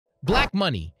Black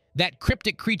money, that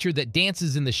cryptic creature that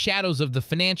dances in the shadows of the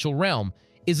financial realm,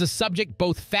 is a subject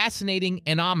both fascinating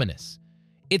and ominous.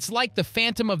 It's like the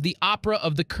Phantom of the Opera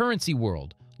of the currency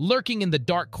world, lurking in the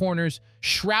dark corners,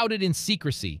 shrouded in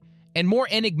secrecy, and more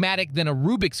enigmatic than a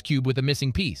Rubik's Cube with a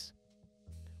missing piece.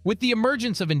 With the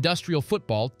emergence of industrial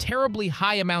football, terribly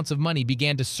high amounts of money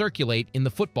began to circulate in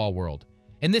the football world,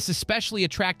 and this especially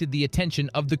attracted the attention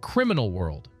of the criminal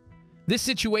world. This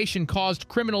situation caused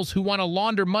criminals who want to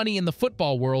launder money in the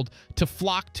football world to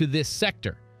flock to this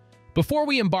sector. Before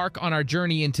we embark on our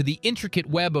journey into the intricate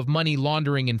web of money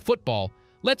laundering in football,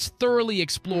 let's thoroughly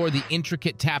explore the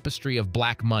intricate tapestry of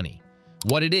black money,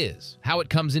 what it is, how it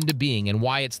comes into being, and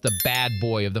why it's the bad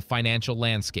boy of the financial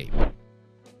landscape.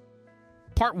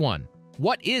 Part 1.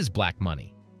 What is black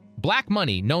money? Black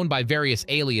money, known by various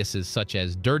aliases such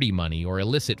as dirty money or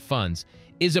illicit funds,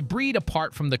 is a breed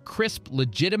apart from the crisp,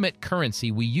 legitimate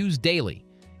currency we use daily.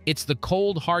 It's the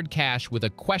cold, hard cash with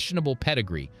a questionable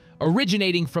pedigree,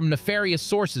 originating from nefarious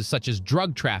sources such as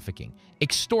drug trafficking,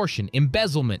 extortion,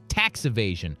 embezzlement, tax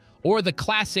evasion, or the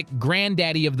classic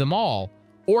granddaddy of them all,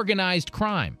 organized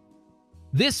crime.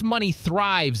 This money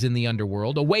thrives in the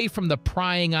underworld, away from the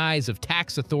prying eyes of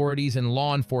tax authorities and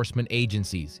law enforcement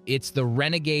agencies. It's the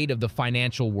renegade of the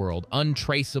financial world,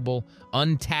 untraceable,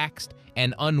 untaxed,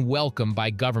 and unwelcome by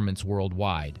governments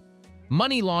worldwide.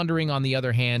 Money laundering, on the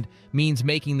other hand, means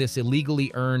making this illegally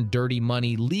earned dirty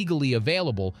money legally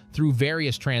available through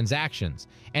various transactions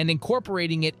and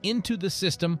incorporating it into the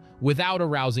system without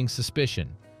arousing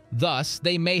suspicion. Thus,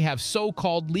 they may have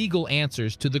so-called legal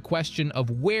answers to the question of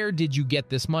where did you get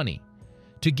this money.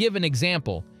 To give an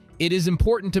example, it is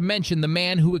important to mention the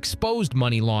man who exposed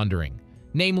money laundering,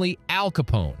 namely Al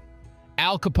Capone.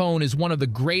 Al Capone is one of the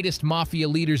greatest mafia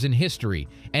leaders in history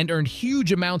and earned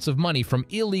huge amounts of money from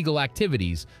illegal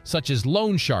activities such as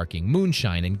loan sharking,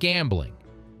 moonshine, and gambling.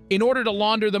 In order to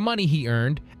launder the money he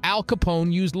earned, Al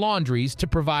Capone used laundries to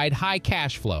provide high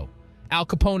cash flow. Al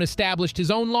Capone established his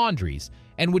own laundries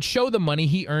and would show the money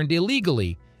he earned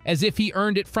illegally as if he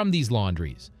earned it from these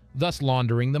laundries, thus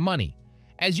laundering the money.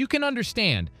 As you can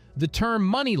understand, the term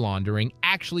money laundering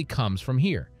actually comes from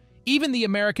here. Even the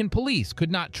American police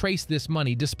could not trace this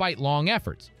money despite long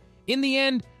efforts. In the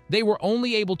end, they were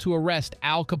only able to arrest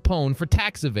Al Capone for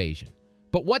tax evasion.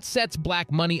 But what sets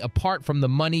black money apart from the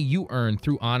money you earn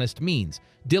through honest means,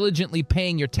 diligently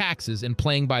paying your taxes and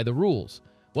playing by the rules?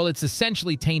 Well, it's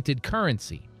essentially tainted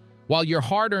currency. While your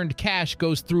hard-earned cash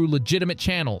goes through legitimate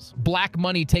channels, black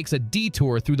money takes a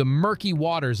detour through the murky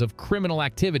waters of criminal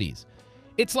activities.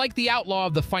 It's like the outlaw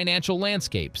of the financial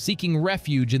landscape, seeking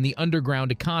refuge in the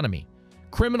underground economy.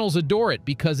 Criminals adore it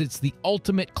because it's the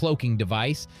ultimate cloaking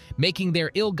device, making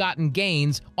their ill-gotten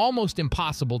gains almost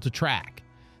impossible to track.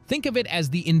 Think of it as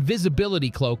the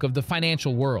invisibility cloak of the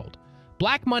financial world.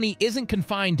 Black money isn't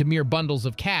confined to mere bundles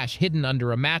of cash hidden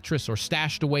under a mattress or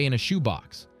stashed away in a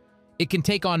shoebox. It can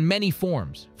take on many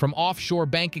forms, from offshore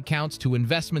bank accounts to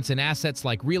investments in assets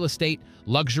like real estate,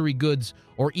 luxury goods,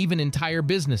 or even entire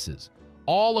businesses,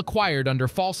 all acquired under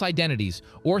false identities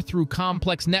or through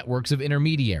complex networks of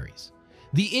intermediaries.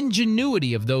 The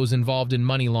ingenuity of those involved in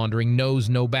money laundering knows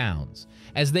no bounds,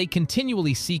 as they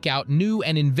continually seek out new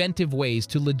and inventive ways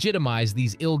to legitimize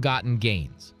these ill-gotten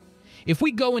gains. If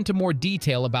we go into more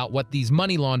detail about what these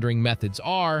money laundering methods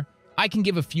are, I can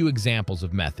give a few examples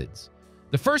of methods.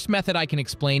 The first method I can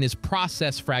explain is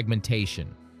process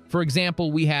fragmentation. For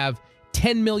example, we have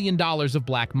 $10 million of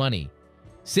black money.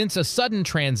 Since a sudden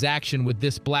transaction with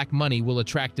this black money will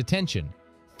attract attention,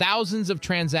 thousands of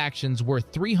transactions worth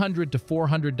 $300 to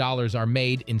 $400 are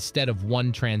made instead of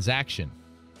one transaction,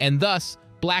 and thus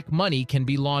black money can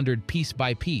be laundered piece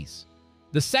by piece.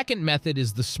 The second method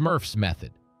is the Smurfs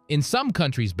method. In some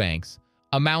countries' banks,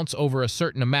 amounts over a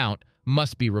certain amount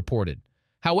must be reported.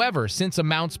 However, since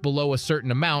amounts below a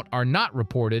certain amount are not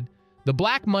reported, the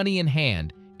black money in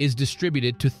hand is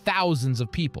distributed to thousands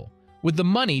of people, with the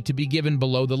money to be given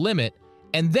below the limit,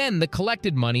 and then the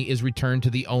collected money is returned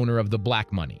to the owner of the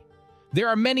black money. There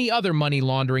are many other money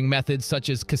laundering methods such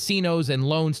as casinos and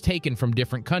loans taken from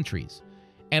different countries.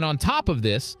 And on top of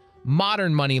this,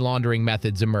 modern money laundering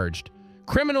methods emerged.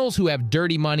 Criminals who have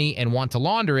dirty money and want to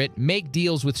launder it make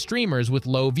deals with streamers with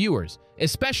low viewers,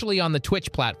 especially on the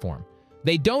Twitch platform.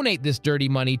 They donate this dirty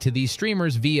money to these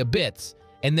streamers via bits,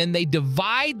 and then they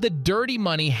divide the dirty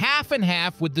money half and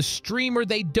half with the streamer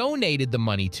they donated the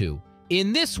money to.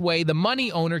 In this way, the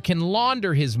money owner can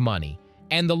launder his money,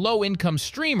 and the low-income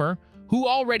streamer, who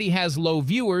already has low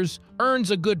viewers, earns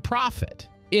a good profit.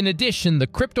 In addition, the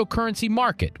cryptocurrency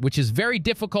market, which is very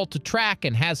difficult to track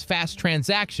and has fast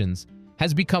transactions,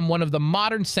 has become one of the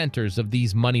modern centers of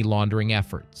these money laundering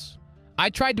efforts. I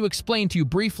tried to explain to you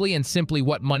briefly and simply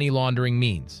what money laundering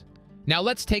means. Now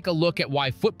let's take a look at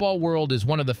why football world is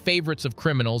one of the favorites of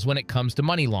criminals when it comes to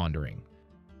money laundering.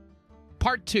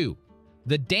 Part 2.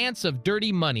 The dance of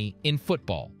dirty money in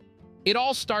football. It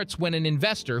all starts when an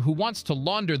investor who wants to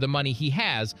launder the money he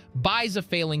has buys a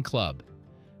failing club.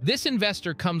 This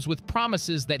investor comes with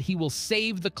promises that he will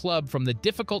save the club from the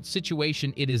difficult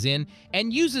situation it is in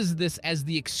and uses this as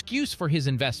the excuse for his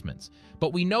investments.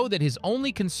 But we know that his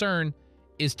only concern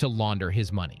is to launder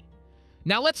his money.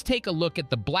 Now let's take a look at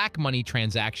the black money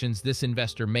transactions this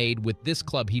investor made with this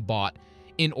club he bought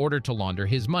in order to launder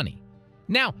his money.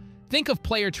 Now, think of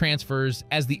player transfers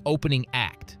as the opening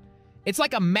act. It's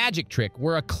like a magic trick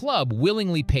where a club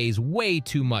willingly pays way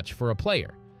too much for a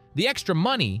player. The extra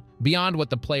money, beyond what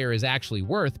the player is actually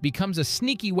worth, becomes a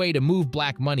sneaky way to move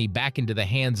black money back into the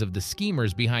hands of the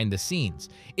schemers behind the scenes.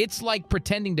 It's like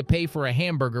pretending to pay for a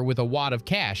hamburger with a wad of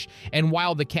cash, and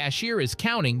while the cashier is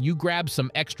counting, you grab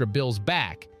some extra bills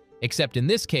back. Except in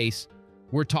this case,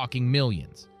 we're talking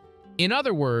millions. In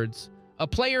other words, a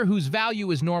player whose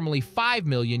value is normally 5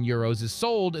 million euros is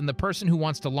sold, and the person who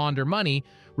wants to launder money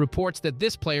reports that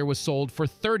this player was sold for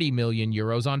 30 million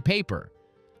euros on paper.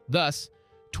 Thus,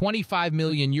 25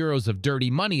 million euros of dirty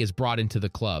money is brought into the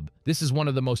club. This is one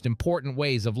of the most important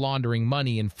ways of laundering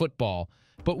money in football.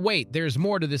 But wait, there's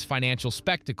more to this financial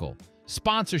spectacle.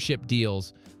 Sponsorship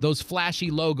deals, those flashy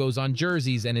logos on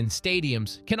jerseys and in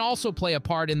stadiums, can also play a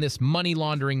part in this money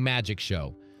laundering magic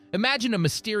show. Imagine a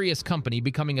mysterious company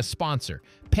becoming a sponsor,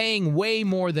 paying way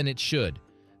more than it should.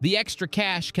 The extra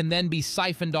cash can then be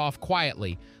siphoned off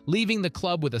quietly, leaving the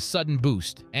club with a sudden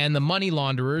boost, and the money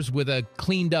launderers with a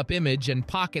cleaned-up image and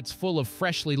pockets full of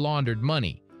freshly laundered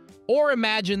money. Or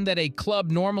imagine that a club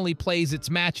normally plays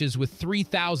its matches with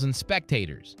 3,000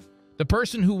 spectators. The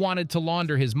person who wanted to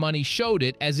launder his money showed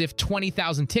it as if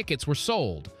 20,000 tickets were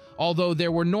sold, although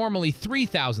there were normally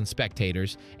 3,000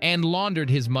 spectators, and laundered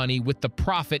his money with the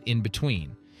profit in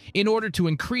between. In order to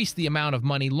increase the amount of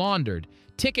money laundered,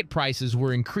 ticket prices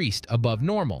were increased above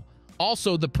normal.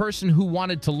 Also, the person who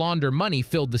wanted to launder money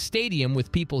filled the stadium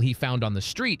with people he found on the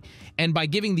street, and by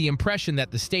giving the impression that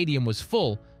the stadium was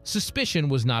full, suspicion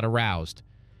was not aroused.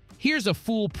 Here's a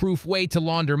foolproof way to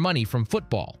launder money from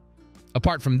football.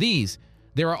 Apart from these,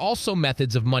 there are also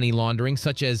methods of money laundering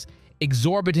such as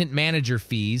exorbitant manager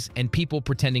fees and people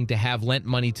pretending to have lent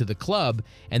money to the club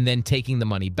and then taking the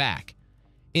money back.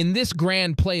 In this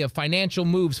grand play of financial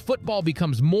moves, football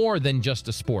becomes more than just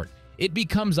a sport. It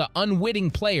becomes an unwitting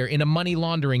player in a money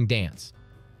laundering dance.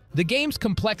 The game's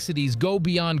complexities go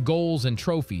beyond goals and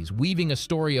trophies, weaving a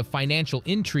story of financial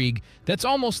intrigue that's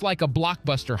almost like a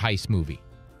blockbuster heist movie.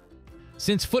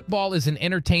 Since football is an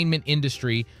entertainment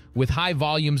industry with high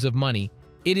volumes of money,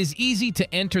 it is easy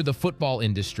to enter the football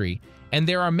industry, and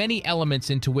there are many elements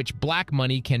into which black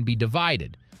money can be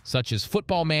divided, such as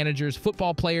football managers,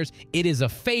 football players. It is a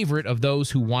favorite of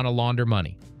those who want to launder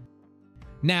money.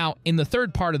 Now, in the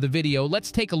third part of the video,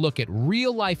 let's take a look at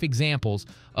real-life examples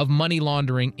of money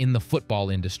laundering in the football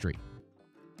industry.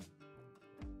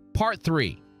 Part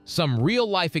 3. Some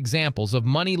real-life examples of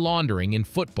money laundering in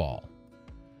football.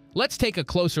 Let's take a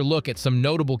closer look at some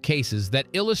notable cases that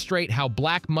illustrate how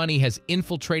black money has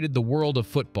infiltrated the world of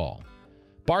football.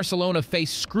 Barcelona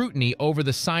faced scrutiny over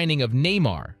the signing of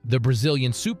Neymar, the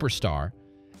Brazilian superstar,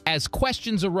 as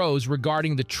questions arose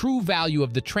regarding the true value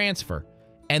of the transfer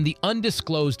and the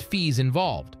undisclosed fees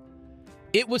involved.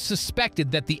 It was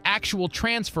suspected that the actual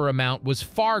transfer amount was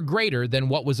far greater than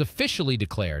what was officially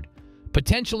declared,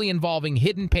 potentially involving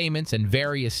hidden payments and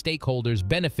various stakeholders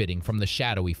benefiting from the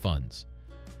shadowy funds.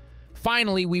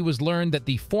 Finally, we was learned that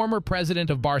the former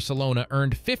president of Barcelona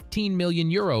earned 15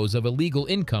 million euros of illegal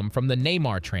income from the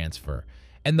Neymar transfer,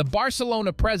 and the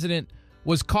Barcelona president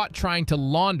was caught trying to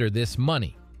launder this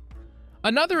money.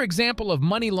 Another example of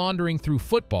money laundering through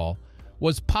football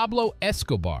was Pablo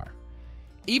Escobar.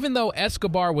 Even though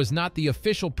Escobar was not the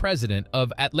official president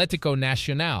of Atlético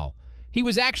Nacional, he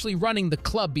was actually running the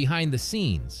club behind the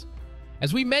scenes.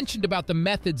 As we mentioned about the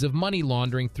methods of money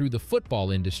laundering through the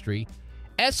football industry,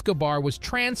 Escobar was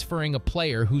transferring a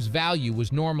player whose value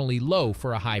was normally low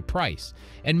for a high price,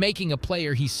 and making a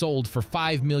player he sold for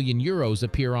 5 million euros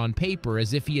appear on paper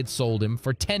as if he had sold him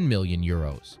for 10 million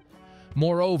euros.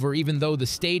 Moreover, even though the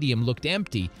stadium looked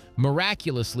empty,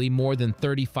 miraculously more than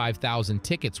 35,000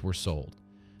 tickets were sold.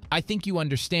 I think you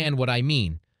understand what I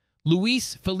mean.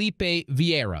 Luis Felipe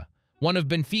Vieira, one of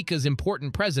Benfica's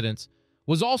important presidents,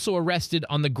 was also arrested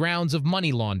on the grounds of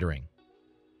money laundering.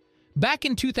 Back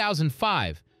in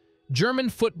 2005, German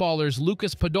footballers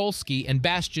Lukas Podolski and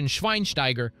Bastian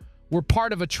Schweinsteiger were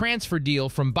part of a transfer deal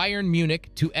from Bayern Munich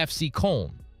to FC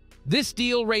Köln. This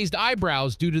deal raised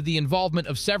eyebrows due to the involvement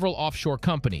of several offshore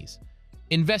companies.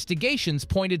 Investigations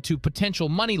pointed to potential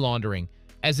money laundering,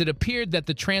 as it appeared that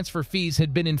the transfer fees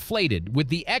had been inflated, with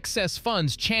the excess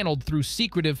funds channeled through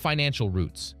secretive financial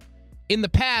routes. In the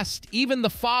past, even the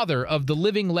father of the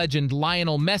living legend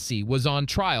Lionel Messi was on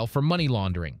trial for money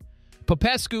laundering.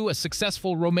 Popescu, a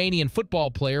successful Romanian football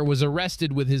player, was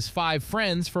arrested with his 5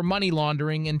 friends for money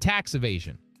laundering and tax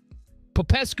evasion.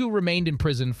 Popescu remained in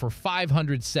prison for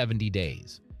 570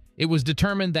 days. It was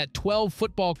determined that 12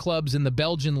 football clubs in the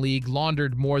Belgian league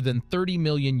laundered more than 30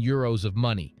 million euros of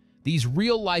money. These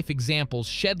real-life examples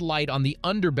shed light on the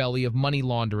underbelly of money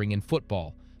laundering in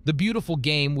football. The beautiful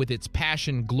game, with its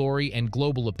passion, glory, and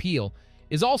global appeal,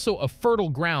 is also a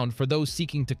fertile ground for those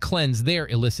seeking to cleanse their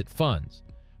illicit funds.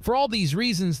 For all these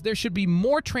reasons, there should be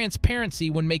more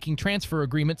transparency when making transfer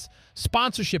agreements,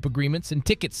 sponsorship agreements, and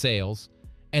ticket sales,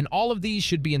 and all of these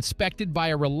should be inspected by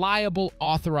a reliable,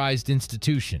 authorized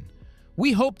institution.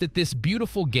 We hope that this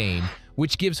beautiful game,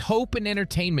 which gives hope and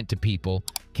entertainment to people,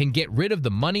 can get rid of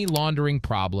the money laundering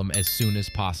problem as soon as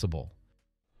possible.